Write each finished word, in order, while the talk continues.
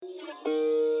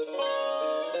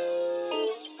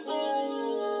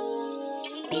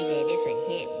DJ, this a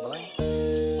hit, boy.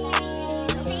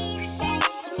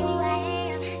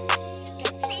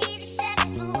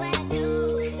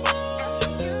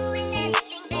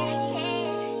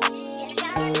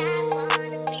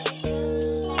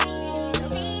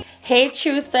 Hey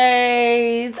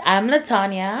Truthers, I'm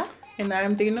Latanya. And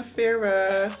I'm Dina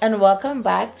Farah. And welcome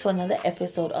back to another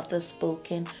episode of the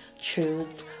Spoken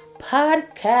Truths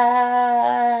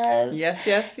podcast. Yes.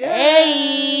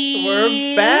 Hey.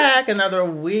 We're back another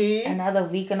week.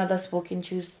 Another Spoken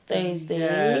Truths Thursdays.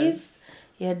 Yes.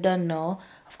 You don't know.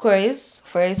 Of course,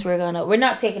 first we're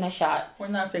not taking a shot. We're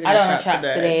not taking I a don't want shot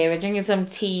shots today. We're drinking some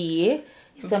tea.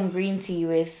 Some green tea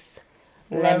with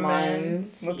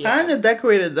lemons. Latanya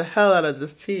decorated the hell out of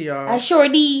this tea, y'all. I sure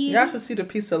did. Y'all should see the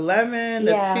piece of lemon,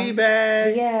 the Yeah. tea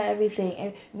bag. Yeah,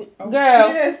 everything. Oh, Girl,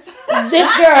 cheers.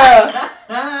 this girl,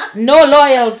 no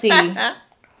loyalty. Love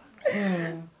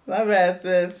that,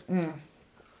 sis.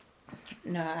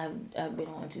 No, I've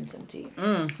been wanting some tea.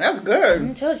 That's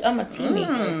good. I'm a tea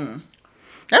maker.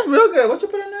 That's real good. What you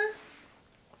put in there?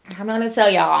 I'm not gonna tell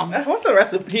y'all. What's the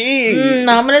recipe? I'm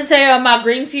gonna tell you my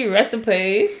green tea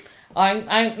recipe.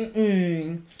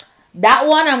 That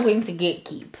one I'm going to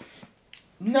gatekeep.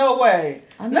 No way.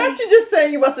 Not you just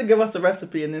saying you about to give us a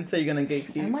recipe and then say you're gonna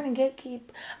gatekeep. I'm gonna gatekeep.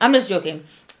 I'm just joking.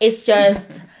 It's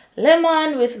just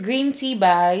lemon with green tea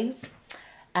bags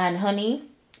and honey.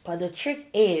 But the trick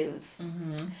is,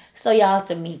 so you have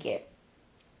to make it.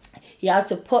 You have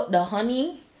to put the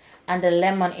honey and the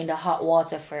lemon in the hot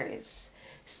water first.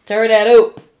 Stir that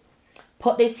up.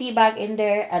 Put the tea bag in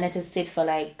there and let it sit for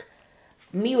like,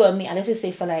 I let it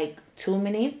sit for like 2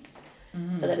 minutes.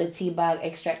 So that the tea bag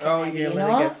extract Let it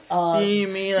get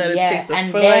steamy, let it take the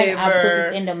and flavor. then I put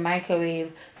it in the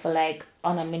microwave for like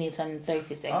on a minute and 30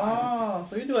 seconds. Oh,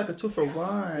 so you do like a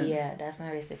 2-for-1. Yeah, that's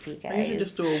my recipe, guys. I usually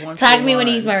just do a 1-for-1. Tag me when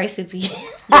you use my recipe.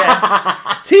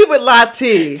 Yeah. Tea with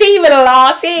latte. Tea with a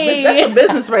latte. That's a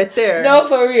business right there. No,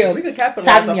 for real. We could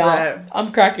capitalize Tag on me, y'all. that.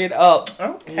 I'm cracking up.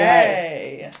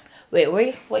 Okay. Yes.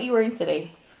 Wait, what you wearing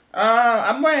today?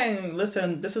 I'm wearing,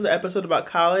 listen, this is an episode about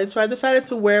college, so I decided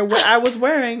to wear what I was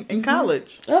wearing in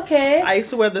college. Okay. I used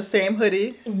to wear the same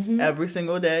hoodie every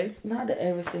single day. Not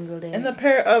every single day. And a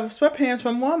pair of sweatpants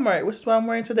from Walmart, which is what I'm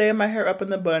wearing today, and my hair up in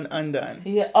the bun undone.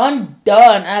 Yeah,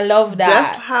 undone. I love that.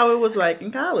 That's how it was like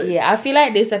in college. Yeah, I feel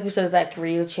like this episode is like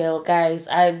real chill, guys.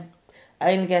 I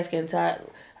you guys can tell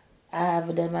I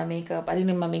haven't done my makeup. I didn't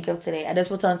do my makeup today. I just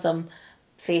put on some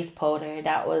face powder.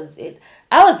 That was it.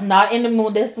 I was not in the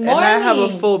mood this morning. And I have a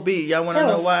full beat. Y'all want to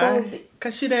know full why? beat.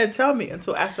 Because she didn't tell me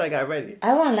until after I got ready.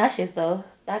 I want lashes though.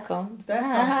 That comes.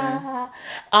 That's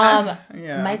something.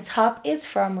 Yeah. My top is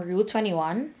from Rue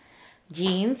 21.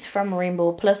 Jeans from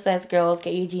Rainbow. Plus size girls,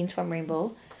 get your jeans from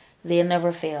Rainbow. They'll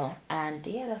never fail. And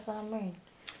yeah, that's all I'm wearing.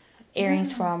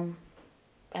 Earrings from,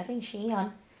 I think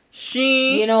Shein.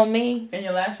 Shein. You know me. And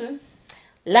your lashes?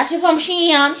 Lashes from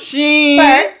Shein.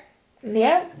 Shein.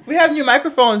 Yeah. We have new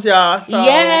microphones, y'all. So.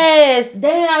 Yes.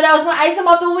 Damn, that was my item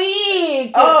of the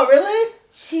week. Oh, really?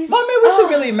 Well, maybe we should Oh.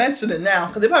 really mention it now.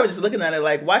 Because they're probably just looking at it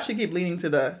like, why she keep leaning to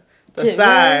the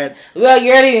side? Well,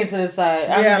 you're leaning to the side.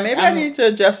 I need to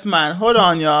adjust mine. Hold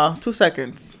on, y'all. 2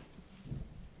 seconds.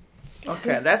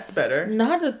 Okay, that's better.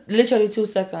 Not literally 2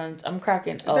 seconds. I'm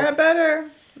cracking up. Is that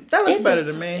better? That looks better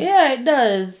to me. Yeah, it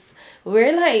does.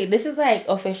 We're like, this is like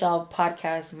official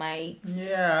podcast mics.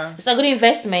 Yeah. It's a good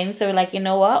investment. So we're like, you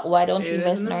know what? Why don't we It is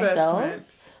invest an in investment.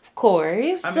 ourselves? Of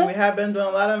course. I mean, we have been doing a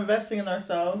lot of investing in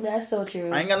ourselves. That's so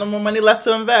true. I ain't got no more money left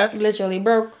to invest. Literally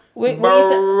broke. What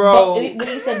Broke.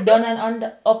 you said done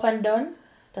and up and done?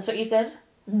 That's what you said?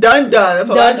 Done. That's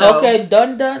what I know. Okay,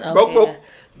 done. Okay. Broke.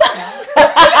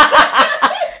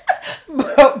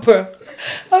 Bro.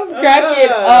 I'm cracking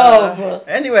up.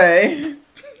 Anyway,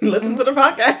 listen to the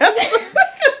podcast.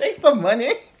 Make some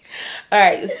money. All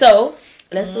right, so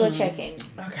let's do a check-in.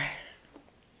 Okay.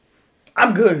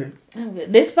 I'm good.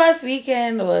 This past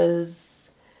weekend was...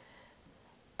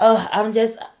 I'm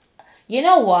just... You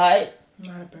know what?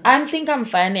 I think I'm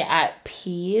finally at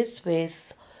peace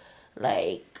with,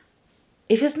 like...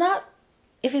 If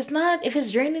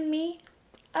it's draining me,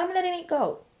 I'm letting it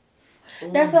go.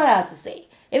 Ooh. That's all I have to say.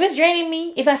 If it's draining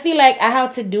me, if I feel like I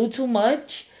have to do too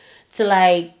much to,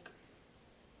 like,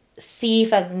 see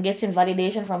if I can get some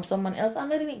validation from someone else, I'm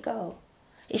letting it go.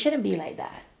 It shouldn't be like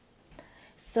that.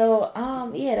 So,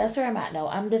 yeah, that's where I'm at now.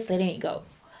 I'm just letting it go.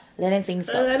 Letting things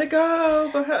go. Let it go.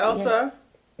 Go ahead, Elsa.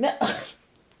 Yeah.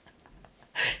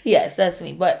 Yes, that's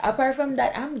me. But apart from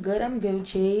that, I'm good. I'm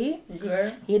Gucci.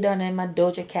 Good. You done in my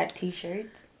Doja Cat t-shirt.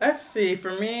 Let's see.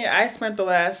 For me, I spent the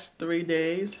last 3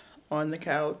 days on the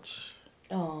couch.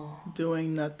 Oh.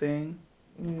 Doing nothing.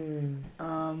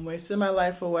 Wasting my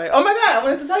life away. Oh my god, I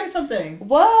wanted to tell you something.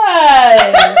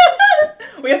 What?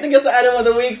 We have to get to item of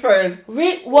the week first.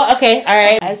 What? Okay,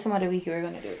 alright. Item of the week we're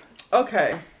gonna do.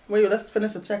 Okay. Wait, let's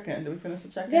finish the check-in. Did we finish the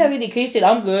check-in? Yeah, we did. Case it.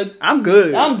 I'm good. I'm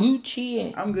good. I'm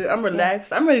Gucci. I'm good. I'm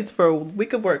relaxed. I'm ready for a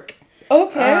week of work.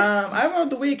 Okay. Item of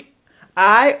the week.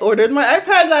 I ordered my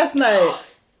iPad last night.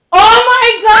 Oh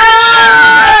my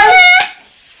god!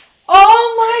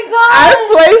 Oh my god! I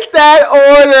placed that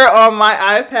order on my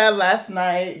iPad last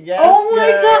night. Yes, Oh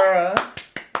my girl. god!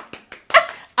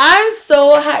 I'm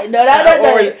so high. No,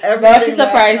 she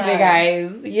surprised me,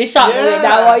 guys. You shot me with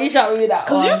that one. You shot me with that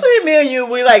one. Because usually me and you,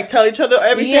 we like tell each other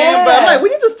everything. Yeah. But I'm like, we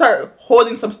need to start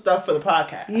holding some stuff for the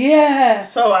podcast. Yeah.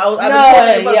 So I've been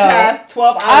holding it for the past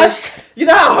 12 hours. You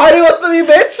know how hard it was for me,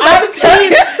 bitch?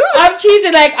 I'm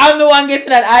cheesing like I'm the one getting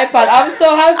that iPad. I'm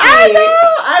so happy. I know.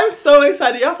 I'm so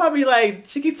excited. Y'all probably like,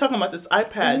 she keeps talking about this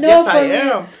iPad. No, yes, I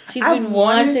am. She's been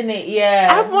wanting it, yeah.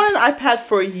 I've wanted an iPad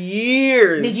for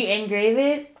years. Did you engrave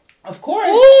it? Of course.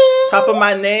 Ooh. Top of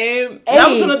my name. Hey. I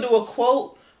was going to do a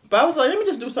quote, but I was like, let me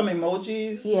just do some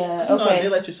emojis. Yeah, You know, okay. they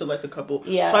let you select a couple.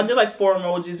 Yeah. So I did like 4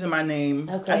 emojis in my name.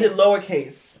 Okay. I did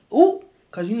lowercase. Ooh.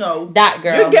 Because, you know. That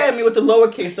girl. You're getting me with the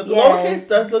lowercase. The Yes. lowercase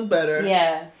does look better.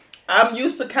 Yeah. I'm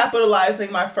used to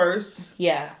capitalizing my first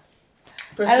Yeah.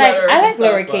 letter. I like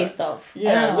lowercase stuff.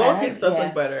 Yeah, lowercase does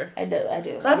look better. I do.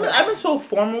 I've been so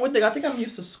formal with it. I think I'm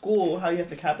used to school, how you have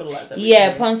to capitalize everything.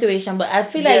 Yeah, punctuation. But I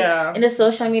feel like in the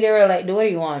social media, we're like, do what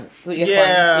you want with your phone.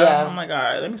 Yeah. Oh my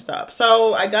god, let me stop.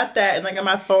 So I got that, and I got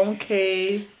my phone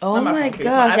case. Oh Not my phone case,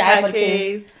 gosh, my your iPad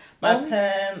case. My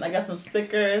pen. I got some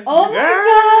stickers. Oh my god.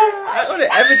 I ordered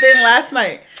everything last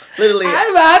night. Literally.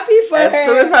 I'm happy for her. As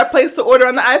soon as I placed the order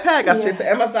on the iPad, I got straight to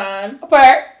Amazon.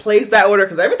 Placed that order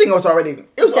because everything was already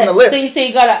on the list. So you say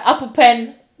you got an Apple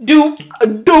Pen dupe. A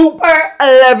dupe.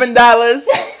 $11.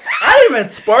 I didn't even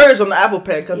splurge on the Apple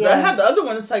Pen because I have the other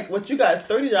one. It's like what you got,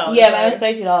 $30. Yeah, mine was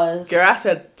 $30. Girl, I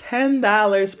said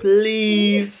 $10,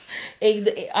 please.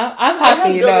 I'm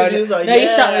happy, you know. No, you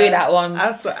shot me with that one.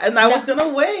 I was gonna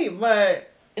wait,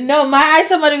 but no, my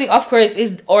item of the week, of course,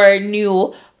 is our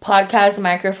new podcast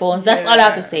microphones. That's all I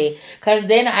have to say. Because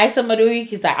then the item of the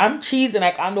week is like, I'm cheesing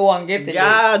like I'm the one getting it.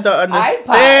 Yeah, I don't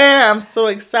understand. I'm so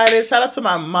excited. Shout out to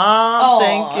my mom.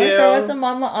 Thank you. Shout out to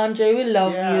Mama Andre. We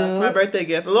love you. It's my birthday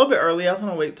gift. A little bit early. I was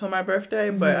gonna wait till my birthday,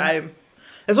 but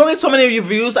there's only so many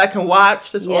reviews I can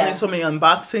watch. There's only so many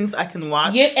unboxings I can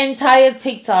watch. Your entire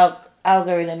TikTok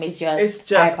algorithm is just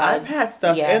iPad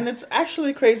stuff, and it's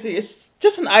actually crazy. It's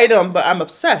just an item, but I'm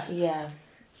obsessed. Yeah.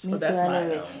 So that's my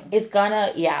item. It's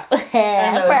gonna, I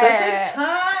know, just in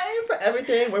time for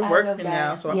everything. We're working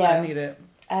now, so I'm gonna need it.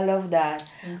 I love that.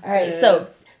 All right, so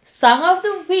song of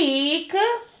the week.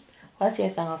 What's your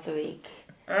song of the week?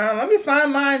 Let me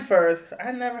find mine first.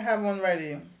 I never have one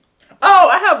ready. Oh,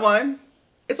 I have one.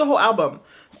 It's a whole album.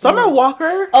 Summer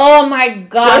Walker. Oh my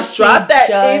gosh. Just dropped that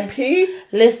EP.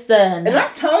 Listen. And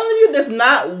I'm telling you, there's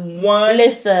not one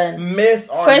miss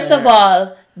on First of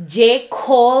all, J.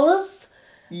 Cole's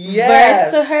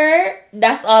verse to her.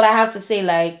 That's all I have to say.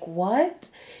 Like, what?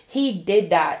 He did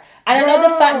that. And I know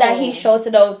the fact that he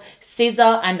shouted out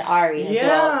SZA and Ari as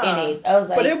well in it. I was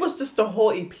like, but it was just the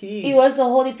whole EP. It was the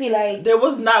whole EP. Like, there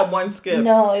was not one skip.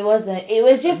 No, it wasn't. It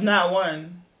was just not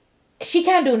one. She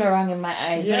can't do no wrong in my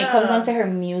eyes when it comes down to her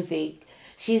music.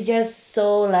 She's just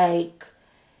so I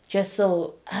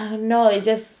don't know. It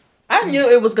just. I knew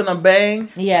it was gonna bang.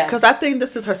 Yeah. Because I think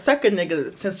this is her second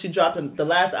nigga since she dropped the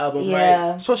last album,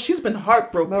 right? So she's been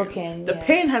heartbroken. The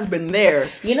pain has been there.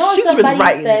 You know what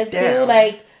somebody said too?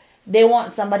 Like, they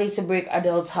want somebody to break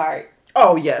Adele's heart.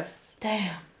 Oh, yes.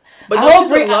 Damn. But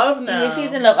she's in love now. Yeah,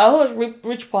 she's in love. I hope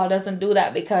Rich Paul doesn't do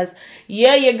that because,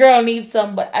 your girl needs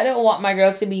some, but I don't want my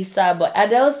girl to be sad. But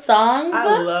Adele's songs.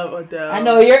 I love Adele. I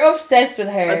know, you're obsessed with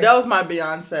her. Adele's my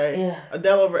Beyonce. Yeah.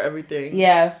 Adele over everything.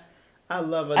 Yeah. I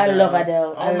love Adele. I love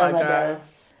Adele. Oh my God.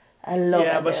 I love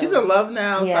Adele. But she's in love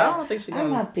now, so I don't think she's gonna.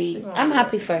 I'm happy. I'm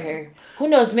happy for her. Who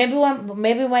knows? Maybe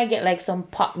we might get like some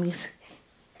pop music.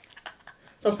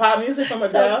 Some pop music from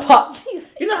Adele? Some pop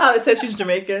music. You know how they said she's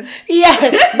Jamaican?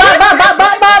 Yes. Bop, bop, bop,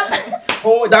 bop, bop.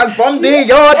 Hold on from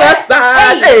the other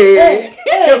side. Hey.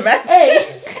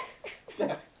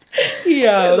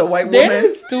 Yeah. She's a white woman.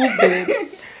 They're stupid.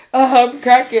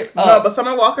 Crack it up. No, but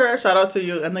Summer Walker, shout out to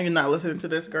you. I know you're not listening to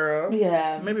this, girl.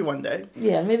 Yeah. Maybe one day.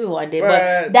 Yeah, maybe one day.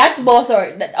 But that's both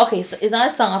okay, so it's not a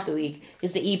song of the week.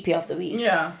 It's the EP of the week.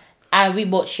 Yeah. And we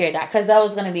both share that because that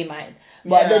was going to be mine.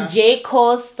 But the J.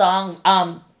 Cole song,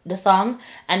 the song,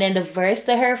 and then the verse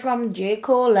to her from J.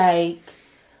 Cole, like,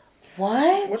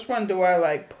 what? Which one do I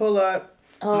like? Pull Up,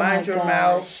 Mind Your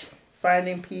Mouth,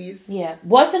 Finding Peace. Yeah.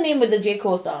 What's the name of the J.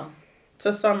 Cole song?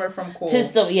 To Summer from Cole. To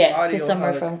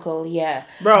Summer from Cole. Yeah.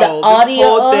 Bro, the this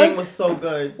whole thing was so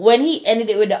good. When he ended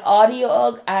it with the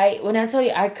audio, when I tell you,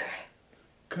 I cried.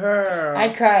 Girl. I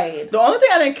cried. The only thing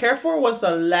I didn't care for was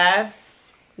the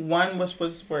last one, which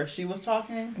was where she was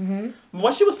talking. Mm-hmm.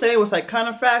 What she was saying was like kind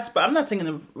of facts, but I'm not taking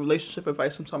the relationship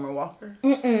advice from Summer Walker.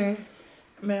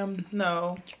 Ma'am,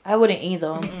 no. I wouldn't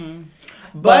either.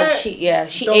 But she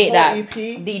ate that. EP,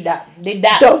 did that.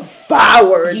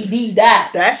 Devoured. She did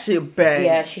that. That shit bang.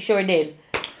 Yeah, she sure did.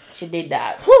 She did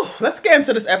that. Whew, let's get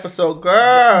into this episode,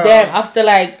 girl. Damn, after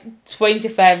like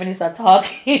 25 minutes of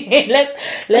talking, let's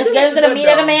get into the meat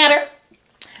of the matter.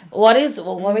 What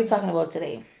are we talking about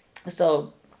today?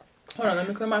 So, hold on, let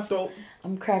me clear my throat.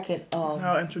 I'm cracking.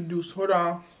 I'll introduce. Hold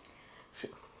on.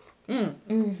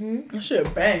 That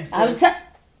shit bang.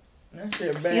 That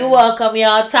shit bang. You're welcome,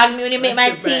 y'all. Tag me when you make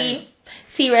my tea.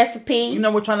 Tea recipe. You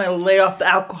know we're trying to lay off the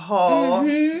alcohol.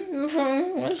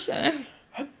 Sure.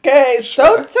 Okay,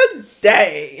 so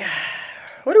today,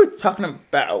 what are we talking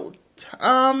about?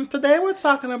 Today we're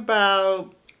talking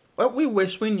about what we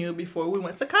wish we knew before we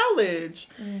went to college.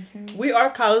 We are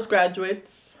college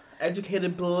graduates,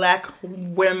 educated Black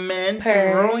women from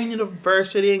Rowan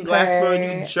University in Glassboro,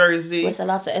 New Jersey. With a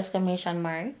lot of exclamation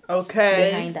marks. Okay.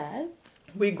 Behind that.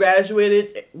 We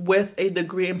graduated with a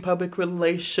degree in public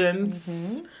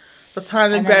relations. The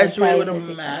time to graduate with a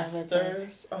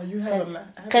master's. Oh, you have a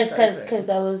master's. Because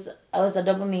I was a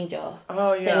double major.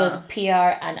 Oh, yeah. So it was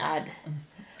PR and ad.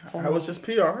 I was just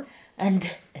PR. And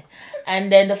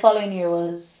then the following year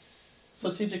was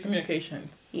Strategic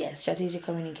Communications. Yes, Strategic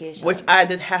Communication. Which I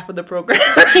did half of the program.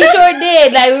 She sure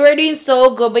did. Like, we were doing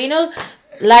so good. But, you know,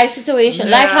 life situation.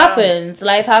 Life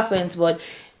happens. But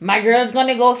my girl's going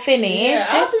to go finish.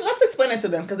 Yeah, let's explain it to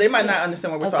them because they might not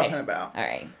understand what we're talking about. All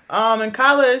right. In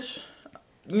college,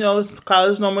 you know,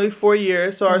 college is normally 4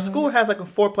 years. So our school has like a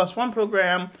 4+1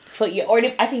 program. For your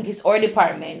I think it's our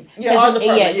department. Yeah, our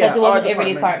department. Yeah, because it wasn't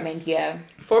every department. department. Yeah.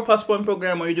 4+1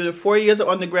 program where you do the 4 years of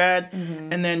undergrad,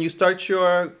 and then you start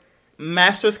your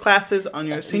master's classes on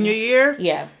your senior year.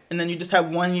 Yeah. And then you just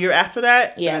have 1 year after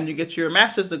that. Yeah. And then you get your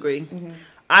master's degree.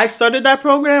 I started that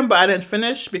program, but I didn't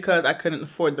finish because I couldn't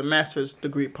afford the master's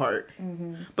degree part.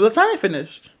 But that's how I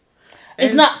finished.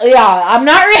 It's not. Yeah, I'm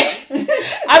not rich.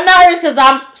 I'm not rich because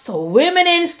I'm swimming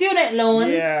in student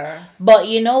loans. Yeah. But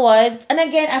you know what? And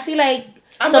again, I feel like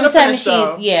I'm sometimes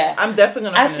I'm definitely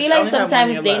gonna I finish. feel like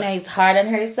sometimes Dana is hard on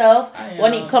herself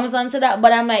when it comes onto that.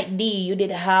 But I'm like, D, you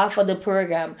did half of the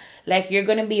program. Like, you're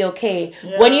gonna be okay.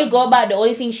 Yeah. When you go back, the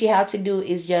only thing she have to do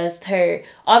is just her,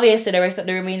 obviously the rest of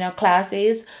the remaining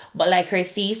classes, but like her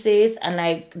thesis and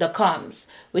like the comms,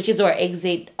 which is our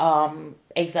exit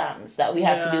exams that we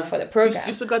have to do for the program.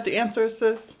 You still got the answers,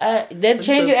 sis? They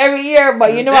change it every year,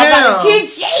 but you know I got the cheat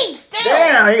sheet still.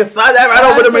 Damn, you can slide that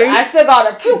right over to me. I still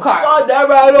got a cue card. Slide that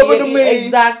right over to me.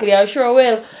 Exactly, I sure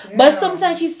will. Yeah. But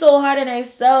sometimes she's so hard on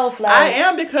herself. Like, I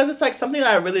am, because it's like something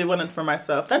that I really wanted for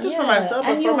myself. Not just for myself,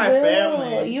 but for my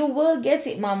family. You will get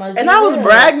it, mamas. And I was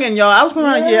bragging, y'all. I was going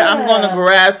like, I'm going to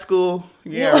grad school.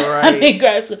 Yeah, right.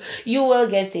 Grad school. You will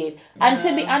get it. And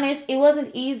to be honest, it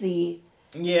wasn't easy.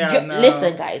 Yeah,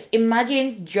 Listen, guys.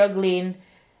 Imagine juggling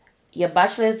your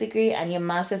bachelor's degree and your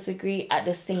master's degree at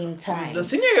the same time. The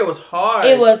senior year was hard.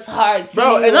 It was hard.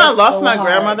 Bro, and I lost my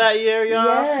grandma that year, y'all.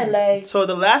 Yeah, like... So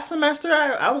the last semester,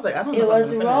 I was like, I don't know. It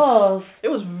was rough. It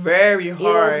was very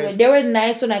hard. There were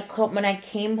nights when I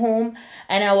came home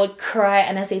and I would cry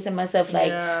and I say to myself,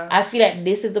 like, I feel like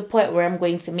this is the point where I'm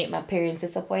going to make my parents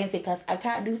disappointed because I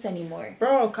can't do this anymore.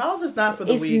 Bro, college is not for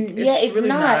the weak. It's really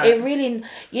not. It really...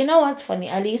 You know what's funny?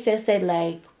 Alicia said,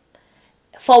 like,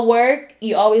 for work,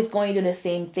 you always going to do the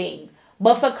same thing.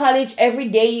 But for college, every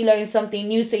day you learn something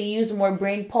new, so you use more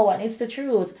brain power. And it's the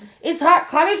truth. It's hard.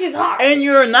 College is hard. And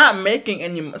you're not making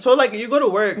any... So, like, you go to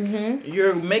work,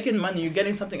 you're making money, you're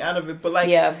getting something out of it. But, like,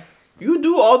 you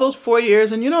do all those 4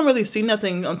 years, and you don't really see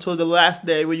nothing until the last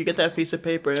day where you get that piece of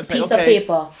paper. And it's like, okay,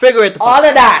 paper. Figure it the all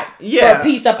of that for a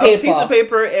piece of paper. A piece of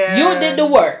paper, and... You did the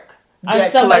work.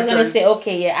 And somebody's going to say,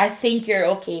 okay, I think you're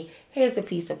okay. Here's a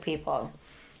piece of paper.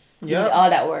 Yeah, all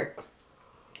that work,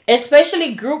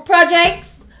 especially group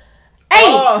projects. Hey,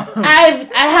 I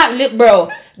have bro.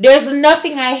 There's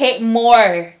nothing I hate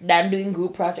more than doing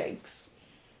group projects.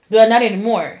 Well, not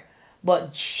anymore.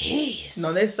 But jeez,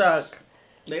 no, they suck.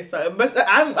 They suck. But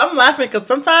I'm laughing because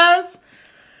sometimes,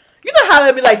 you know how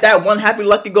they be like that one happy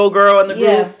lucky go girl in the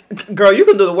group. Girl, you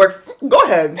can do the work. Go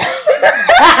ahead.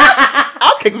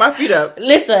 I'll kick my feet up.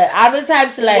 Listen, I'm the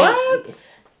type to like. What?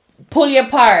 Pull your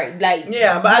part, like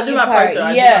but I do my part though.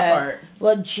 I do my part.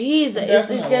 Well, jeez,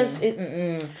 it's just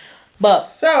But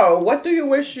so, what do you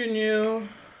wish you knew?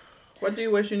 What do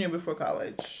you wish you knew before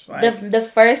college? the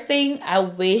first thing I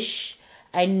wish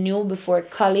I knew before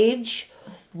college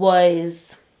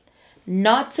was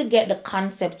not to get the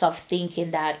concept of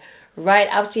thinking that right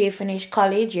after you finish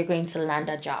college you're going to land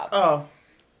a job. Oh.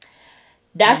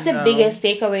 That's the biggest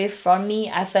takeaway from me.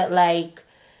 I felt like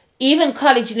even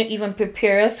college didn't even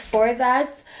prepare us for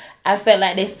that. I felt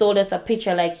like they sold us a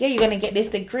picture like, yeah, you're going to get this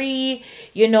degree.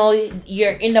 You know,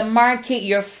 you're in the market,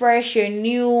 you're fresh, you're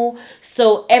new.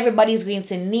 So everybody's going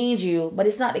to need you. But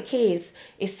it's not the case.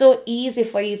 It's so easy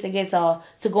for you to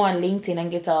to go on LinkedIn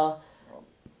and get a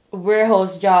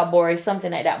warehouse job or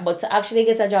something like that. But to actually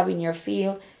get a job in your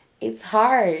field, it's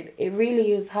hard. It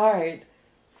really is hard.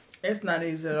 It's not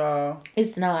easy at all.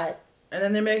 It's not. And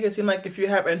then they make it seem like if you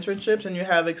have internships and you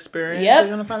have experience, Yep. you're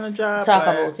going to find a job. Talk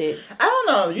about it. I don't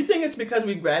know. You think it's because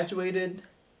we graduated?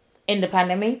 In the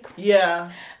pandemic?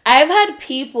 Yeah. I've had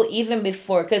people even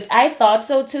before, because I thought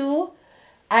so too.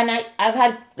 And I've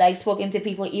had, like, spoken to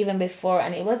people even before,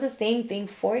 and it was the same thing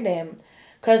for them.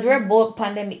 Because we're both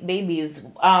pandemic babies,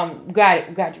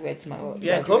 graduates.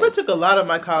 Yeah, COVID took a lot of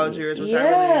my college years, which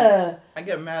I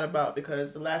get mad about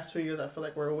because the last 2 years I feel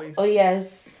like we're a waste. Oh,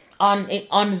 yes.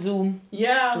 On Zoom.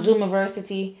 Yeah. Zoom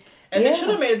University. And they should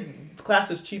have made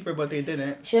classes cheaper, but they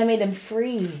didn't. Should have made them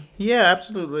free. Yeah,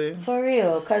 absolutely. For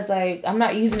real. Because, like, I'm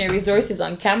not using the resources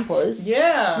on campus.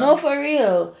 Yeah. No, for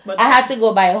real. But I had to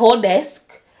go buy a whole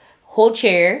desk, whole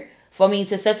chair, for me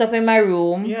to set up in my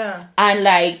room. Yeah. And,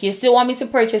 like, you still want me to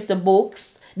purchase the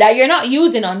books that you're not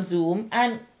using on Zoom.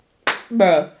 And,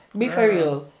 bruh, be for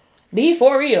real. Be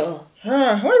for real.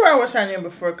 What do I wish I knew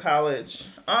before college?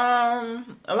 A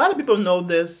lot of people know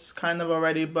this kind of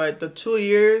already, but the 2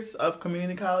 years of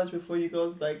community college before you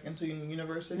go, like, into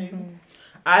university. Mm-hmm.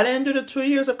 I didn't do the 2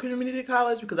 years of community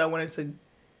college because I wanted to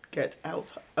get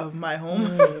out of my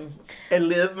home and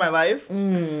live my life.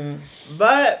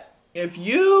 But if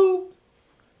you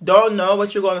don't know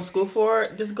what you're going to school for,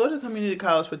 just go to community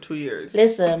college for 2 years.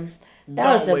 Listen,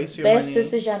 that Don't was the best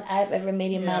decision I've ever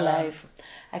made in my life.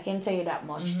 I can tell you that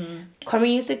much.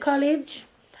 Community college,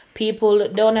 people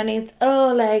look down on it.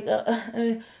 Oh, like,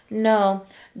 no.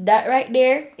 That right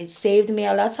there, it saved me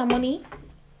a lot of money,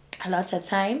 a lot of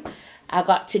time. I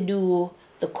got to do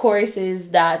the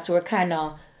courses that were kind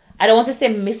of, I don't want to say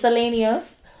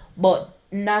miscellaneous, but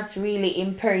not really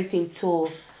imperative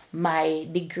to my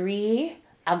degree.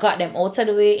 I got them out of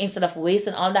the way instead of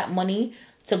wasting all that money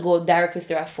to go directly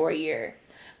through a 4-year.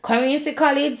 Community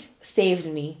college saved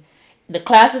me. The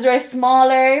classes were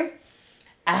smaller.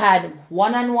 I had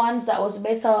one-on-ones that was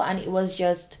better, and it was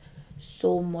just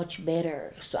so much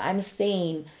better. So I'm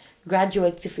saying,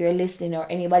 graduates, if you're listening, or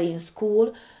anybody in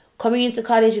school, community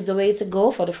college is the way to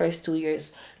go for the first 2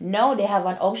 years. Now they have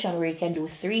an option where you can do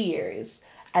 3 years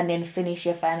and then finish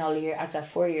your final year at a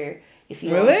 4-year if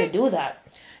you want to do that.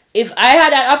 If I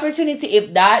had that opportunity,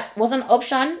 if that was an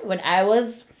option when I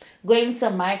was going to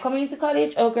my community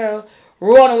college, oh girl,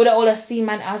 run with all the steam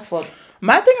and asphalt.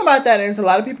 My thing about that is a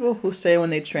lot of people who say when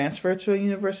they transfer to a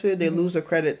university, they lose their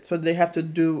credit, so they have to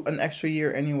do an extra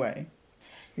year anyway.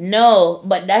 No,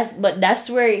 but that's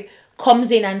where it comes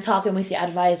in and talking with your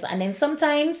advisor. And then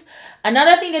sometimes,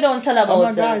 another thing they don't tell about Oh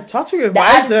my God, talk to your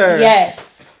advisor. Yes.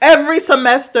 Every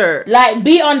semester. Like,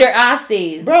 be on their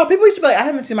asses. Bro, people used to be like, I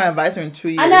haven't seen my advisor in 2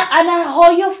 years. And how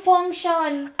you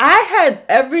function. I had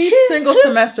every single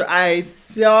semester, I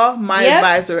saw my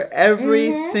advisor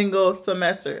every single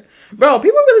semester. Bro,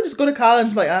 people really just go to college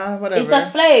and be like, whatever. It's a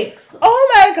flex.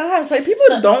 Oh my gosh, like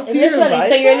people don't see your advisor.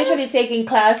 So you're literally taking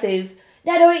classes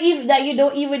that you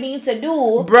don't even need to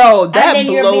do. Bro, that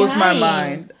blows my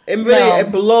mind.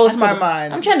 It blows my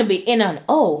mind. I'm trying to be in and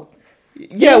out.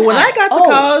 Yeah, when I got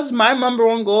to college, my number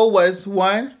one goal was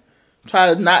 1,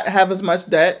 try to not have as much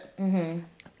debt.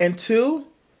 And 2,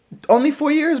 only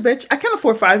 4 years, bitch. I can't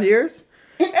afford 5 years.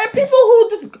 And people who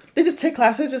just take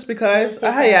classes just because.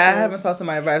 I haven't talked to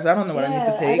my advisor. I don't know what I need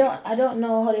to take. I don't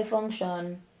know how they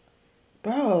function.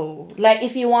 Bro. Like,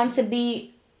 if you want to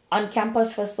be on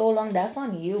campus for so long, that's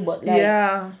on you. But,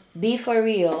 like, be for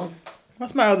real.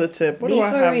 What's my other tip? What do I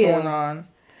have going on?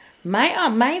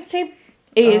 My tip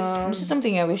is, this is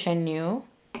something I wish I knew.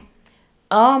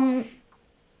 Don't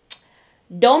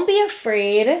be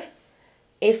afraid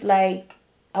if, like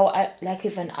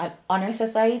if an honor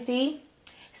society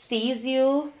sees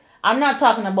you. I'm not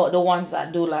talking about the ones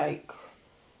that do, like,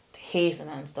 hazing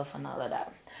and stuff and all of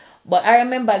that. But I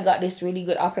remember I got this really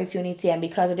good opportunity, and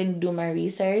because I didn't do my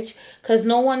research, because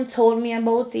no one told me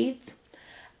about it,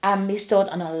 I missed out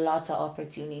on a lot of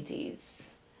opportunities.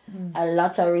 A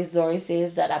lot of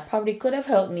resources that I probably could have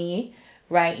helped me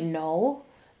right now.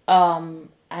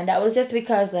 And that was just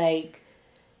because, like,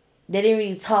 they didn't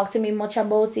really talk to me much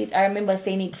about it. I remember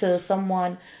saying it to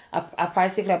someone, a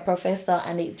particular professor,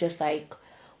 and it just, like,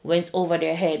 went over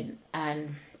their head.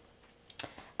 And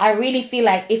I really feel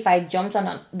like if I jumped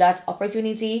on that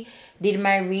opportunity, did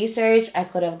my research, I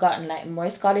could have gotten, like, more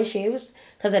scholarships.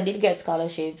 Because I did get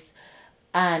scholarships.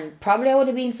 And probably I would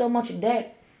have been so much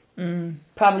debt.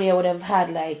 Probably I would have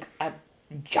had, like, a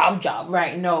job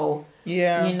right now.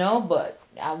 Yeah. You know, but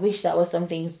I wish that was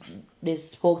something they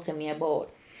spoke to me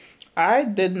about. I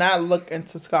did not look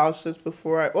into scholarships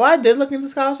before. I did look into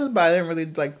scholarships, but I didn't really,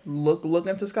 like, look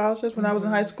into scholarships when I was in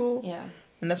high school. Yeah.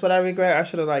 And that's what I regret. I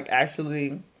should have, like,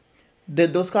 actually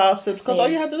did those scholarships. Because all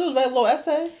you had to do was write a little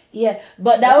essay. Yeah,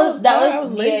 but that was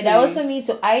lazy. that was for me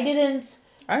too. I didn't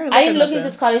look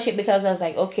into scholarship because I was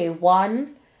like, okay,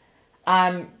 one,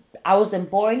 I wasn't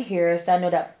born here, so I know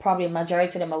that probably majority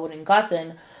of them I wouldn't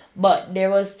gotten. But there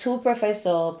was two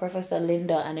Professor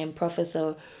Linda and then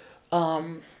Professor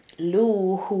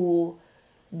Lou, who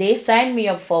they signed me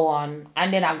up for one,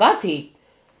 and then I got it.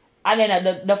 And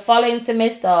then the following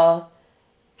semester,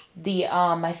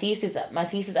 my thesis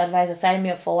advisor signed me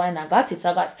up for one, and I got it.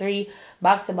 So I got 3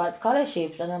 back-to-back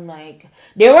scholarships, and I'm like,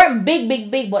 they weren't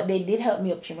big, but they did help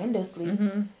me up tremendously.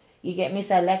 Mm-hmm. You get me?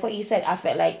 So like what you said, I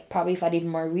felt like probably if I did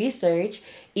more research,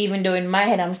 even though in my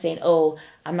head I'm saying, oh,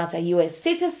 I'm not a U.S.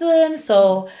 citizen,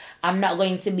 so I'm not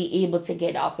going to be able to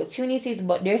get opportunities,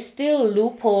 but there's still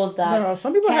loopholes that... No,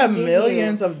 some people have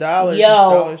millions of dollars in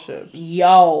scholarships.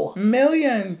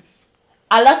 Millions.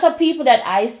 A lot of people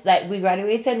that we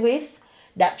graduated with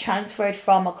that transferred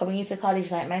from a community college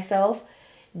like myself,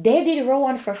 they did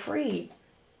Rowan for free.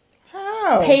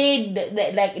 How? Paid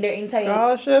their entire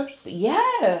scholarships?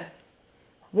 Yeah.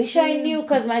 Wish I knew,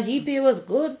 because my GPA was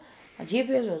good. My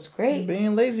GPA was great.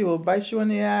 Being lazy will bite you in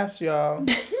the ass, y'all.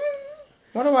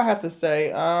 What do I have to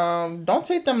say? Don't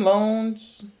take them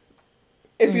loans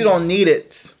if you don't need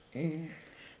it.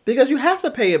 Because you have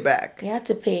to pay it back. You have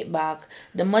to pay it back.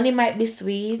 The money might be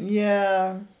sweet.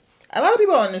 Yeah. A lot of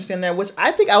people don't understand that, which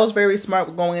I think I was very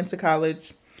smart going into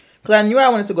college. Because I knew I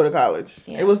wanted to go to college.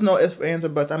 Yeah. It was no ifs, ands, or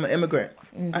buts. I'm an immigrant.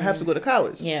 I have to go to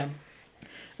college. Yeah.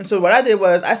 And so what I did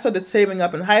was I started saving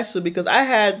up in high school because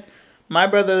my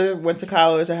brother went to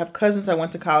college. I have cousins that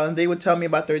went to college, and they would tell me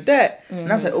about their debt.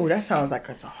 And I was like, oh, that sounds like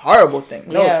it's a horrible thing.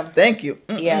 No, thank you.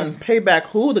 Yeah. Pay back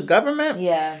who? The government?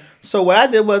 Yeah. So what I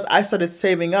did was I started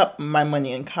saving up my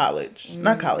money in college.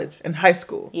 Not college, in high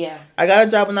school. Yeah. I got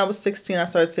a job when I was 16. I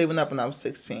started saving up when I was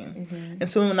 16. And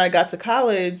so when I got to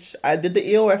college, I did the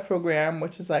EOF program,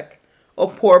 which is like a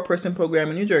poor person program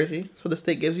in New Jersey. So the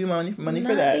state gives you money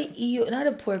for that. Not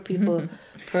a poor people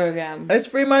program. It's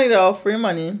free money though, free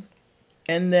money.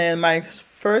 And then my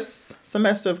first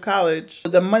semester of college,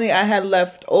 the money I had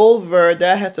left over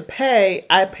that I had to pay,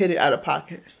 I paid it out of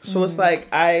pocket. So it's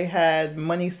like I had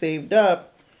money saved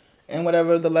up, and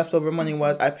whatever the leftover money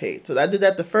was, I paid. So I did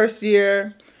that the first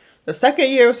year. The second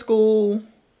year of school,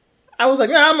 I was like,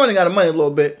 I'm running out of money a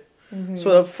little bit.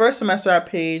 So the first semester I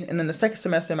paid, and then the second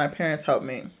semester my parents helped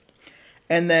me.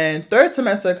 And then third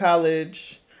semester of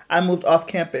college, I moved off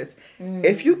campus.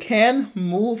 If you can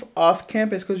move off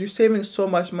campus because you're saving so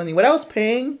much money. What I was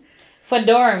paying for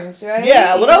dorms, right?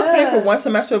 Yeah, what I was paying for one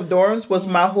semester of dorms was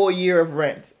my whole year of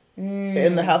rent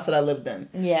in the house that I lived in.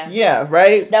 Yeah. Yeah,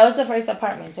 right? That was the first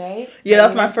apartment, right? Yeah, that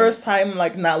was my first time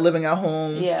like not living at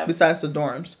home besides the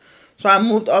dorms. So I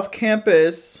moved off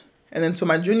campus, and then to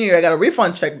my junior year I got a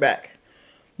refund check back.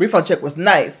 Refund check was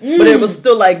nice, but it was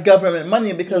still like government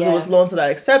money because it was loans that I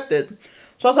accepted.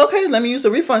 So I was okay, let me use the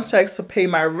refund checks to pay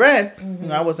my rent. You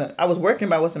know, I was working,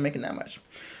 but I wasn't making that much.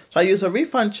 So I used the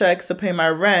refund checks to pay my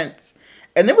rent.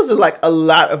 And it was like a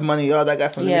lot of money, y'all, that I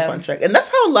got from the refund check. And that's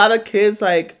how a lot of kids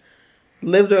like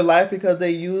live their life, because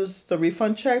they use the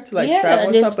refund check to like travel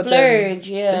and stuff, but then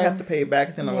they have to pay it back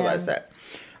and then I realize that.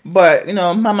 But, you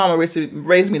know, my mama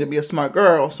raised me to be a smart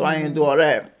girl, so I didn't do all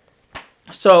that.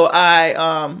 So I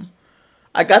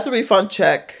got the refund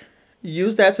check.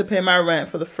 Used that to pay my rent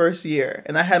for the first year.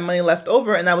 And I had money left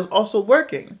over, and I was also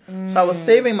working. So I was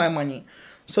saving my money.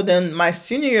 So then my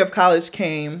senior year of college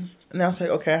came, and I was like,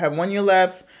 okay, I have 1 year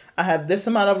left. I have this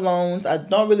amount of loans. I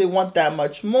don't really want that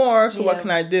much more. So what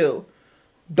can I do?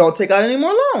 Don't take out any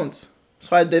more loans.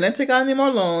 So I didn't take out any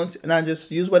more loans, and I just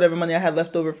used whatever money I had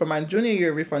left over for my junior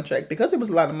year refund check, because it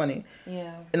was a lot of money.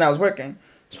 Yeah. And I was working.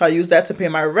 So I used that to pay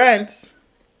my rent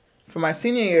for my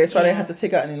senior year, so I didn't have to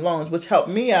take out any loans, which helped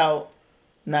me out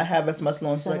not have as much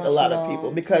loans like a lot of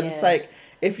people, because it's like,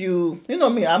 if you know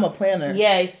me, I'm a planner.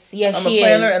 Yes, I'm a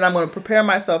planner, and I'm going to prepare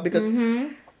myself, because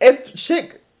if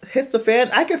shit hits the fan,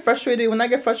 I get frustrated. When I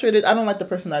get frustrated, I don't like the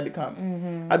person I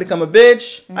become. I become a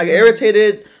bitch. I get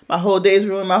irritated. My whole day's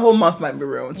ruined. My whole month might be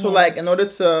ruined. So, like, in order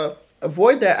to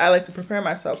avoid that, I like to prepare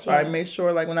myself. So I made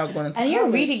sure, like, when I was going into college. And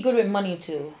you're really good with money,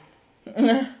 too.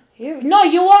 No,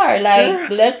 you are.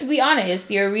 Like, let's be honest.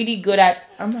 You're really good at,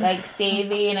 like,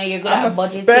 saving, or you're good at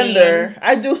budgeting. I'm a spender.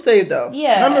 I do save, though.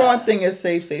 Yeah. Number one thing is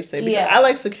save. Because I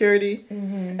like security.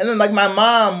 And then, like, my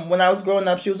mom, when I was growing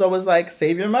up, she was always like,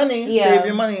 save your money. Yeah. Save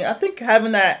your money. I think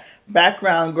having that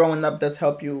background growing up does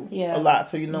help you a lot.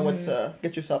 So you know what to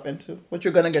get yourself into. What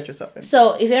you're going to get yourself into.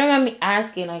 So, if you don't mind me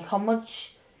asking, like, how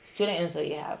much student loans do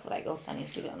you have? Like, outstanding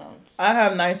student loans? I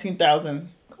have 19,000.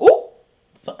 Ooh!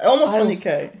 So, almost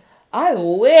 20K. I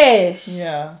wish.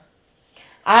 Yeah.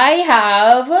 I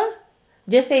have,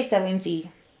 just say 70.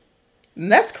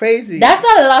 And that's crazy. That's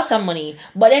not a lot of money.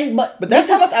 But that's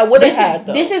how much I would have had,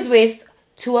 though. This is with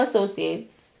 2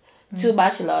 associates, 2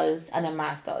 bachelors, and a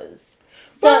master's.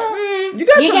 So, you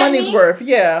got your money's worth,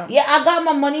 yeah. Yeah, I got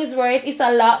my money's worth. It's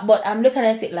a lot, but I'm looking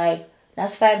at it like,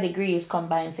 that's 5 degrees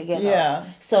combined together. Yeah.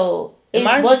 So,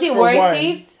 was it worth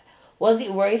it? Was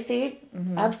it worth it?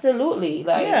 Absolutely.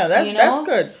 Like, yeah, that's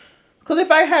good. Because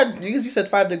if I had, because you said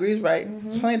 5 degrees, right?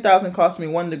 20,000 cost me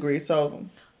 1 degree. So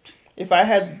if I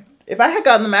had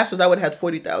gotten the master's, I would have had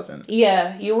 40,000.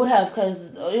 Yeah, you would have, because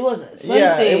it was expensive.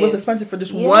 Yeah, it was expensive for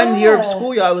just 1 year of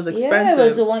school, y'all. It was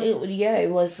expensive. Yeah,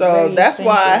 it was. So that's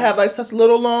why I have like such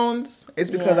little loans. It's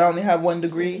because I only have 1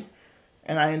 degree.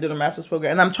 And I didn't do the master's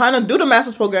program. And I'm trying to do the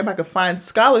master's program if I could find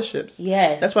scholarships.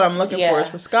 Yes. That's what I'm looking for, is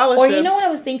for scholarships. Or you know what I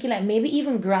was thinking? Like maybe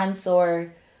even grants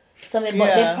or something.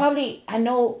 But they probably, I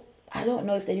don't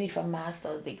know if they do it for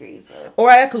master's degrees.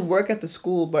 Or I could work at the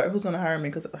school, but who's going to hire me?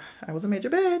 Because I was a major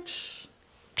bitch.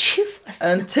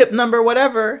 And tip number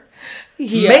whatever.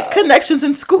 Yeah. Make connections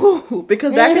in school.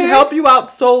 Because that can help you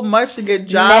out so much to get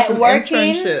jobs and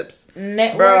internships.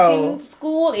 Networking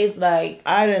school is like...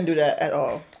 I didn't do that at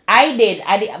all. I did,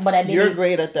 but I didn't. You're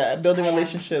great at that, building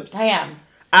relationships. I am.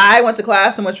 I went to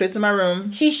class and went straight to my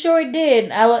room. She sure did.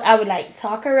 I would like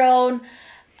talk around.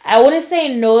 I wouldn't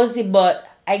say nosy, but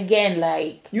again,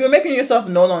 like... You were making yourself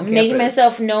known on campus. Making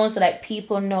myself known so like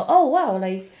people know, oh wow,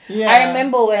 like... Yeah. I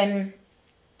remember when,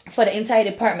 for the entire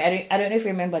department, I don't know if you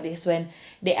remember this, when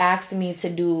they asked me to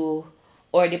do...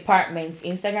 our department's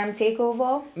Instagram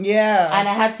takeover. Yeah. And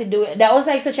I had to do it. That was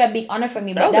like such a big honor for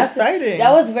me. That was exciting.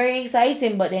 That was very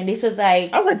exciting. But then this was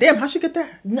like... I was like, damn, how'd she get that?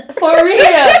 For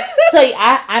real. So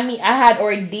I had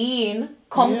Ordine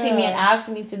come to me and ask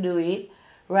me to do it.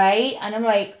 Right? And I'm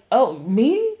like, oh,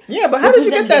 me? Yeah, but how did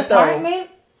you get that though?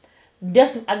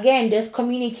 Just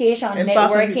communication, and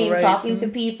networking, talking to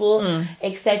people,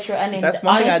 etc. And then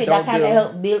honestly, that kind of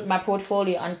helped build my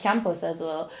portfolio on campus as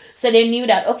well. So they knew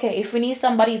that, okay, if we need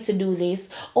somebody to do this,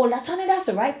 Latanya, that's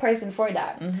the right person for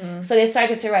that. So they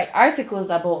started to write articles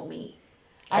about me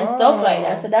and stuff like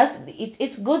that. So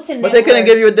it's good to know. But they couldn't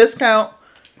give you a discount.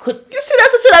 You see,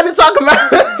 that's the shit I've been talking about.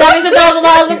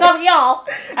 $70,000 because of y'all.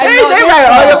 They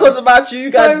write articles about you.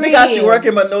 They got you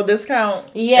working, but no discount.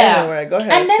 Yeah. Anyway, go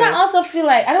ahead. And then I also feel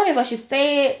like, I don't know if I should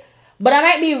say it, but I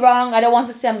might be wrong. I don't want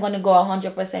to say I'm going to go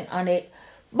 100% on it.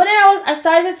 But then I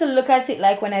started to look at it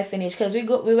like when I finished, because we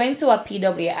went to a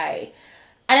PWI.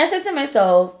 And I said to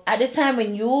myself, at the time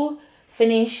when you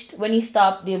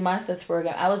stopped the master's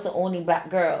program, I was the only black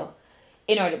girl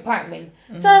in our department.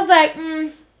 So I was like,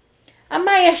 am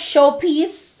I a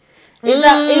showpiece?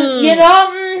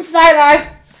 Sideline.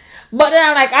 But then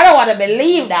I'm like, I don't want to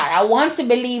believe that. I want to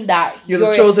believe that you're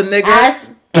the chosen nigga.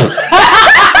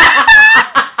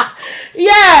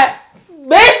 Yeah,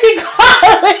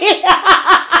 basically.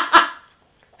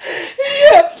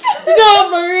 No,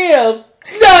 for real.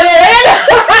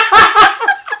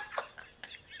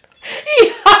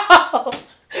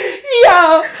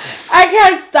 Yo, I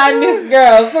can't stand this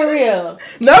girl, for real.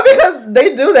 No, because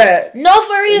they do that. No,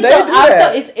 for real.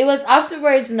 It was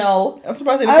afterwards, no. I'm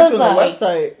surprised they didn't put you on the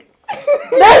website.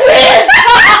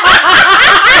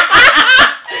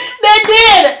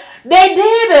 They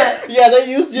did. Yeah, they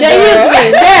used you. They used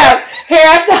me. Yeah. Here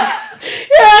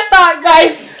I thought,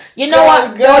 guys, you know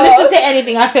what? Don't listen to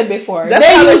anything I said before. That's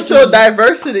how they show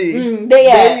diversity.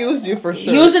 They used you for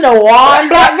sure. Using a one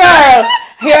black girl.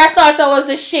 Here I thought I was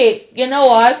a shit. You know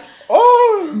what?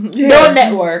 Oh, yeah. No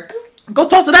network. Go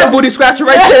talk to that booty scratcher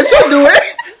right there. She'll do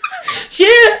it.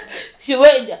 She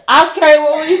went. Ask her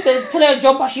what you said. Tell her to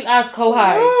jump, she'll ask how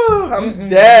high. Oh, I'm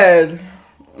dead.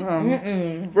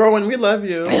 Rowan, we love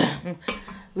you.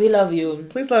 We love you.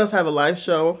 Please let us have a live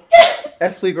show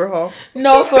at Flieger Hall.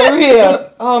 No, for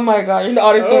real. Oh my god, in the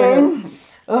auditorium.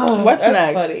 What's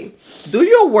next? Funny. Do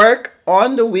your work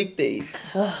on the weekdays.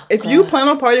 If you plan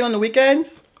on partying on the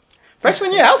weekends,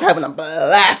 Freshman year, I was having a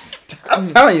blast. I'm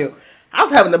telling you. I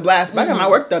was having a blast. But I got my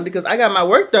work done because I got my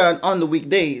work done on the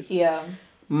weekdays. Yeah.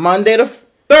 Monday to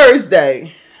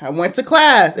Thursday, I went to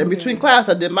class. In between class,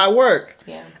 I did my work.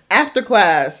 Yeah. After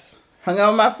class, hung out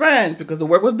with my friends because the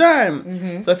work was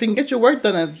done. So if you can get your work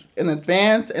done in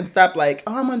advance and stop like,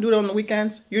 oh, I'm going to do it on the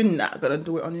weekends, you're not going to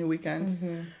do it on your weekends.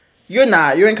 You're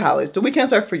not. You're in college. The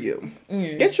weekends are for you.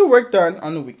 Get your work done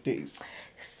on the weekdays.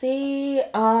 See,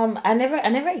 I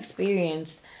never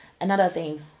experienced another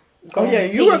thing. Oh yeah,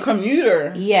 you were a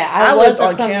commuter. Yeah, I was lived a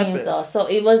on commuter, campus. so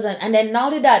it wasn't. And then not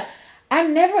only that, I've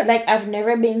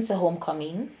never been to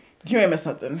homecoming. You ain't miss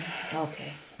something.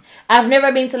 Okay, I've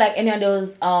never been to like any of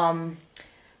those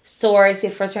sorority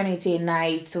fraternity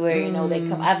nights where you know they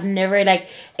come. I've never like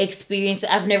experienced.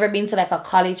 I've never been to like a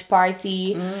college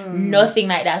party, nothing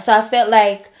like that. So I felt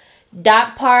like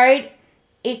that part,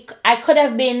 I could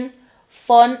have been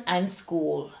fun and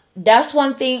school. That's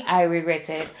one thing I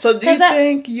regretted. So do you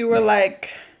think you were like,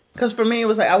 because for me it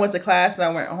was like I went to class and I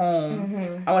went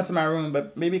home. I went to my room,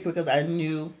 but maybe because I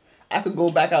knew I could go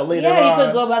back out later on. Yeah, you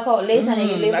could go back out later and then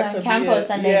you live on campus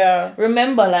and then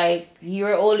remember like you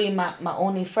were only my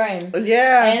only friend.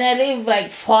 Yeah. And I live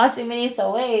like 40 minutes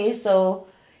away, so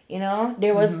you know,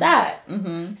 there was that.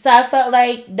 So I felt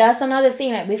like that's another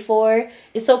thing. Like before,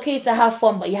 it's okay to have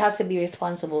fun, but you have to be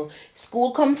responsible.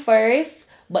 School come first,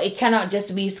 but it cannot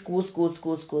just be school.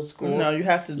 No, you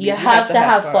have to. You have to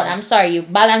have fun. I'm sorry, you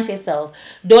balance yourself.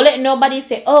 Don't let nobody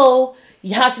say, "Oh,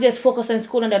 you have to just focus on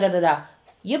school and da da da da."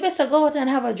 You better go out and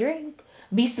have a drink.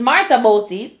 Be smart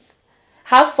about it.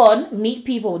 Have fun. Meet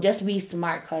people. Just be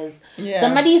smart, cause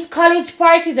some of these college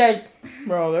parties are.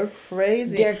 Bro, they're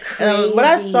crazy. They're crazy. And what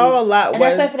I saw a lot and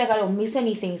was. that's why I feel like I don't miss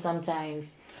anything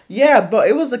sometimes. Yeah, but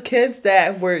it was the kids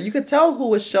that were, you could tell who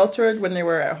was sheltered when they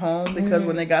were at home because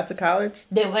when they got to college,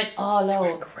 They went all out.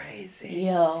 they were crazy.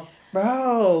 Yeah.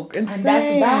 Bro, insane. And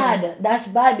that's bad. That's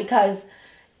bad because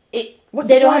What's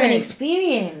they the don't have an point?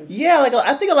 experience. Yeah, like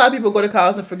I think a lot of people go to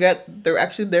college and forget they're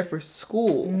actually there for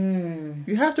school.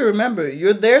 You have to remember,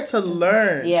 you're there to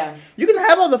learn. Yeah. You can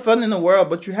have all the fun in the world,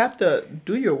 but you have to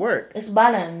do your work. It's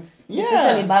balance. Yeah. It's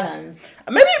actually balance.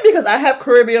 Maybe because I have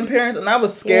Caribbean parents and I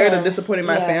was scared Yeah. of disappointing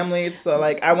my family. So,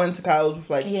 like, I went to college with,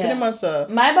 like, pretty much a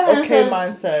My balance okay was,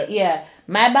 mindset. Yeah.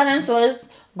 My balance was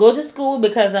go to school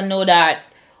because I know that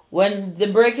when the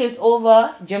break is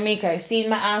over, Jamaica is seeing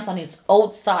my ass and it's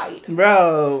outside.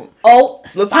 Bro.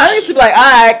 Outside. Latanya used to be like, all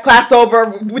right, class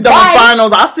over. We done with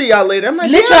finals. I'll see y'all later. I'm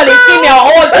like, literally see me a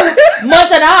whole 2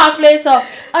 months and a half later.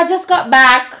 I just got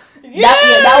back.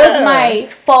 That was my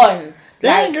fun.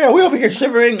 Dang, Like, girl, we over here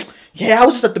shivering. Yeah, I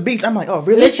was just at the beach. I'm like, oh,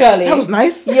 really? Literally. That was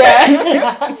nice.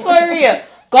 Yeah. For real.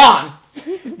 Gone.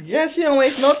 Yeah, she don't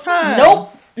waste no time.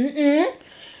 Nope.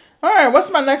 All right,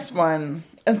 what's my next one?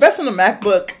 Invest in a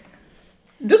MacBook.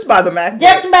 Just buy the MacBook.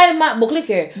 Just buy the MacBook. Look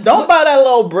here. Don't buy that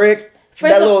little brick,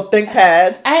 First that of- little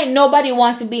ThinkPad. I ain't nobody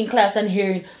wants to be in class and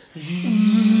hearing.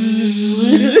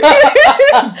 Get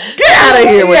out of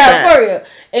here with that. For real.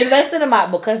 Invest in a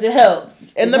MacBook because it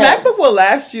helps. And It the helps. MacBook will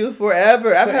last you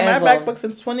forever. I've had my Forever. MacBook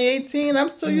since 2018. I'm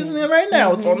still using it right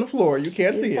now. It's on the floor. You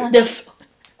can't see it.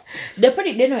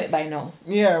 They know it by now.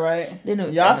 Yeah, right. They know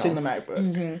it Y'all by seen now. the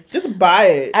MacBook. Just buy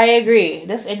it. I agree.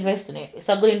 Just invest in it. It's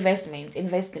a good investment.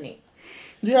 Invest in it.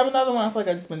 Do you have another one? I feel like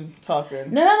I've just been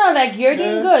talking. No. Like you're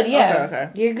doing good. Yeah.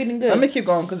 Okay. You're good and good. Let me keep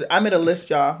going because I made a list,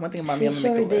 y'all. One thing about me, I'm She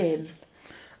gonna make a sure list. did.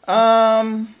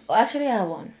 Oh, Actually, I have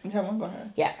one. you have one? Go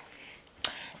ahead. Yeah.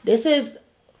 This is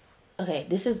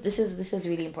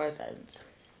really important.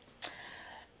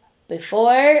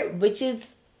 Before, which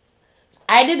is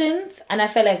I didn't, and I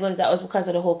felt like that was because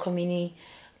of the whole community,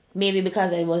 maybe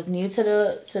because I was new to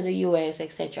the US,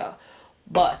 etc.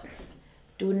 But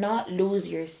do not lose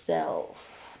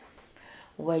yourself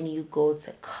when you go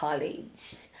to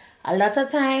college. A lot of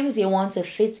times you want to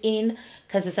fit in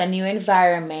because it's a new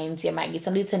environment. You might get a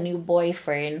little new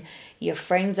boyfriend. Your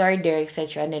friends are there,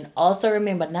 etc. And then also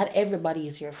remember, not everybody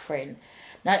is your friend.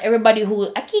 Not everybody who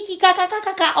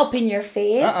up in your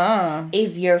face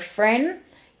is your friend.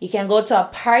 You can go to a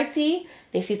party,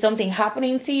 they see something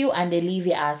happening to you, and they leave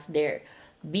you as there.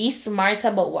 Be smart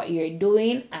about what you're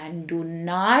doing, and do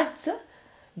not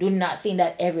think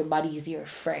that everybody is your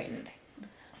friend.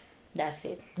 That's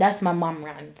it. That's my mom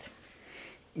rant.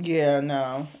 Yeah,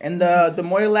 no. And the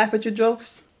more you laugh at your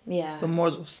jokes, Yeah. the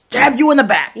more they'll stab you in the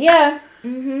back. Yeah.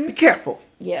 Be careful.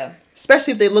 Yeah.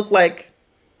 Especially if they look like,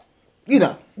 you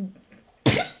know.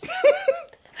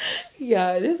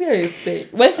 Yeah, this guy is sick.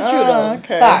 What's the truth though?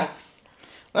 Okay. Facts.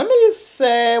 Let me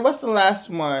say, what's the last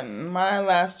one? My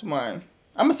last one.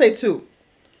 I'm going to say 2.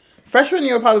 Freshman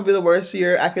year will probably be the worst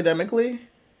year academically.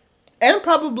 and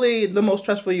probably the most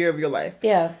stressful year of your life.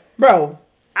 Yeah. Bro,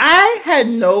 I had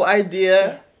no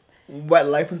idea what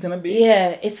life was gonna be.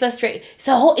 Yeah, it's frustrating. It's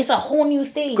a whole new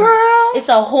thing. Girl. It's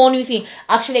a whole new thing.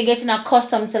 Actually getting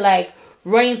accustomed to like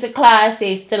running to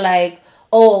classes to like,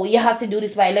 oh, you have to do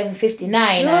this by 11:59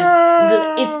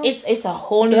 and it's a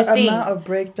whole new thing. The amount of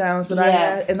breakdowns that I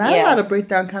had, and I'm not a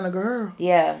breakdown kind of girl.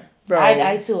 Yeah. Bro.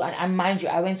 I too, and mind you,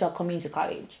 I went to a community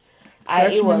college.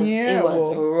 It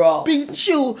was rough. Beat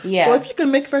you. Yeah. So if you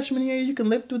can make freshman year, you can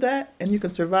live through that and you can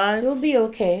survive. You'll be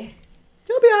okay.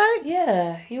 You'll be alright.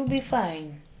 Yeah, you'll be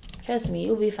fine. Trust me,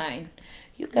 you'll be fine.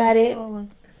 You got it.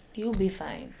 You'll be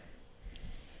fine.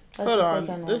 That's Hold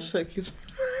on. This shit keeps...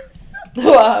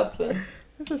 What happened?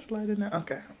 It's just sliding now.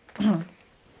 Okay.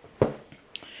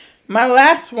 My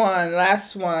last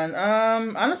one.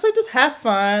 Honestly, just have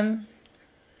fun.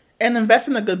 And invest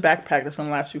in a good backpack that's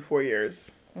gonna last you 4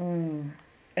 years. And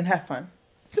have fun.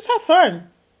 Just have fun.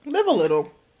 Live a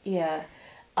little. Yeah.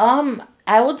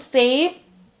 I would say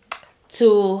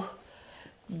to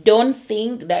don't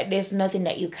think that there's nothing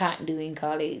that you can't do in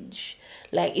college.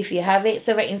 Like if you have it,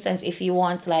 so for instance, if you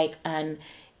want like an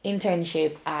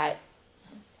internship at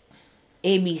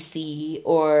ABC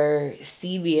or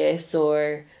CBS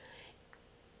or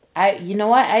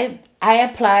I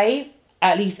apply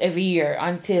at least every year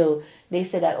until they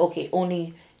say that okay,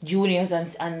 only juniors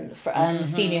and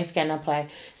seniors can apply.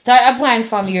 Start applying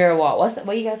from your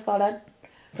what you guys call that?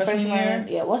 Freshman year?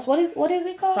 Yeah. What is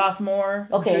it called? Sophomore.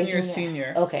 Okay. Junior,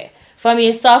 senior. Okay. From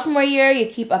your sophomore year, you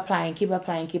keep applying.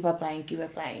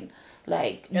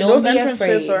 Like, and don't those be internships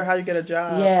afraid. are how you get a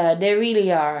job. Yeah, they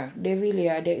really are. They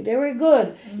were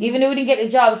good. Even though we didn't get the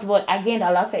jobs, but I gained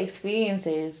a lot of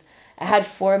experiences. I had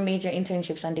 4 major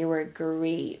internships and they were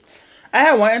great. I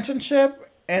had one internship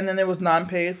and then it was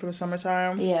non-paid for the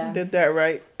summertime. Yeah. Did that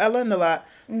right. I learned a lot.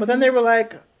 But then they were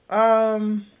like,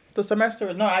 the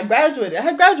semester, no, I graduated. I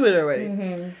had graduated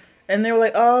already. And they were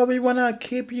like, oh, we want to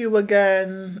keep you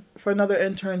again for another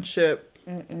internship.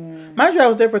 Mind you, I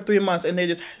was there for 3 months and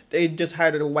they just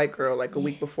hired a white girl like a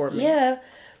week before me. Yeah.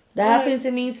 That happened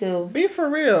to me too. Be for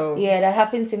real. Yeah, that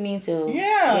happened to me too.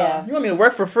 Yeah. You want me to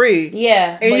work for free?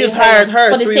 Yeah. And you just hired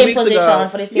her 3 weeks ago.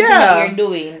 For the same thing that you're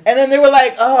doing. And then they were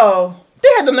like, oh, they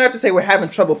had the nerve to say we're having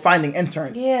trouble finding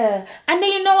interns. Yeah. And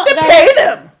then you know what, guys? Pay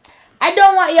them. I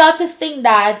don't want y'all to think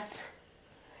that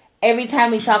every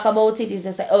time we talk about it, it's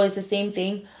just like, oh, it's the same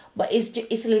thing. But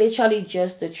it's literally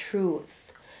just the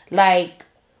truth. Like,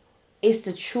 it's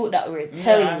the truth that we're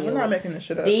telling you. We're not making this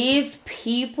shit up. These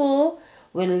people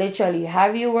will literally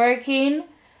have you working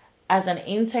as an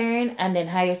intern and then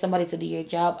hire somebody to do your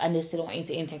job and they still don't want you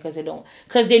to intern because they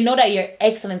know that you're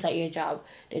excellent at your job.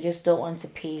 They just don't want to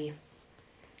pay.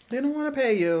 They don't want to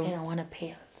pay you. They don't want to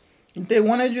pay us. If they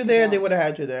wanted you there, they would have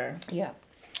had you there. Yeah.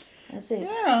 That's it.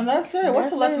 Yeah, that's it. What's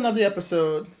the lesson of the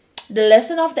episode? The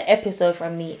lesson of the episode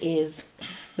from me is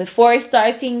before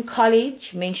starting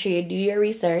college, make sure you do your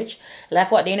research.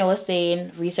 Like what Dana was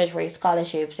saying, research for your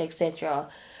scholarships, etc.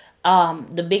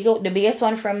 The biggest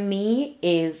one from me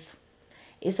is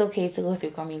it's okay to go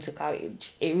through community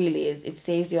college. It really is. It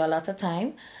saves you a lot of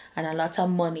time and a lot of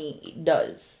money. It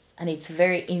does. And it's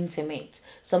very intimate.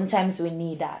 Sometimes we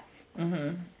need that.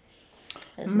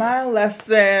 My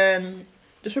lesson,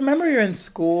 just remember you're in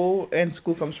school and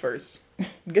school comes first.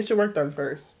 Get your work done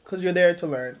first because you're there to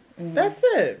learn. That's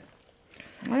it.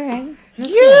 All right.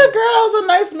 Yeah, girls, a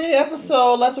nice mini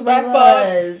episode. Let's wrap up.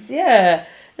 Yeah.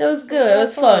 That was good. It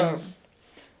was fun.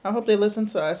 I hope they listen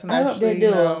to us and I actually,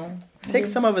 take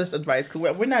some of this advice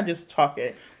because we're not just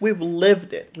talking. We've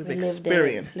lived it. We've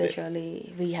experienced it.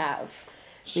 Literally, we have.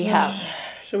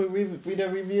 Should we read a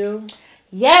review?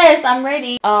 Yes, I'm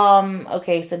ready.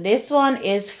 Okay, so this one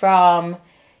is from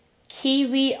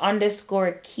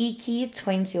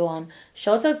Kiwi_Kiki21.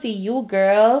 Shout out to you,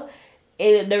 girl.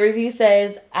 The review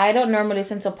says, I don't normally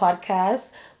listen to podcasts,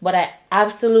 but I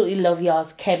absolutely love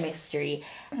y'all's chemistry.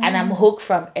 And I'm hooked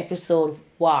from episode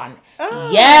 1.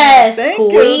 Yes, thank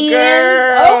queen. You,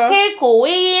 girl. Okay,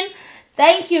 queen.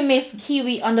 Thank you, Miss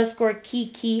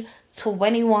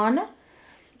Kiwi_Kiki21.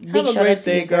 Have a great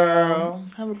day, girl.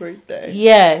 Have a great day.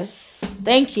 Yes.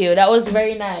 Thank you. That was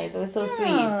very nice. It was so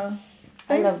sweet.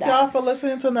 Thanks, y'all, for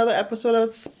listening to another episode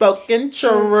of Spoken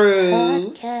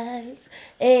Truth.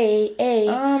 Hey.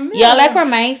 Y'all like our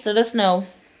mics? Let us know.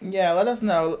 Yeah, let us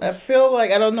know. I feel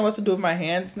like I don't know what to do with my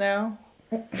hands now.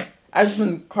 I've just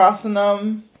been crossing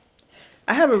them.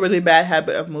 I have a really bad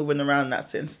habit of moving around, not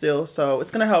sitting still. So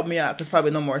it's going to help me out because probably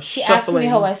no more she shuffling. She asked me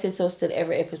how I sit so still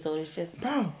every episode. It's just...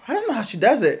 Bro, I don't know how she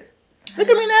does it. Look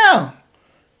at me now.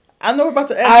 I know we're about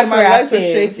to end. And my legs are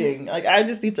shaking. Like I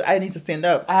need to stand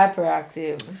up.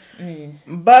 Hyperactive.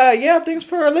 But yeah, thanks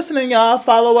for listening, y'all.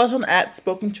 Follow us on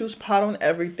 @SpokenTruthPod on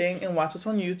everything and watch us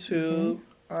on YouTube.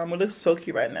 We look so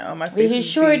cute right now. My face is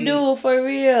sure beats. do, for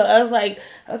real. I was like,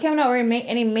 okay, I'm not wearing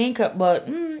any makeup, but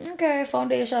okay,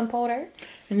 foundation, powder.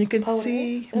 And you can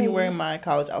see me wearing my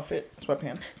college outfit,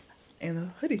 sweatpants, and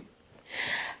a hoodie.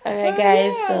 Alright,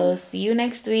 guys. Yeah. So see you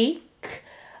next week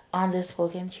on the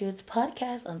Spoken Truths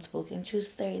podcast on Spoken Truths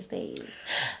Thursdays.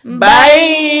 Bye.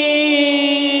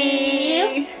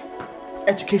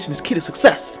 Education is key to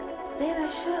success. Then I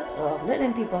should. Let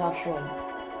them people have fun.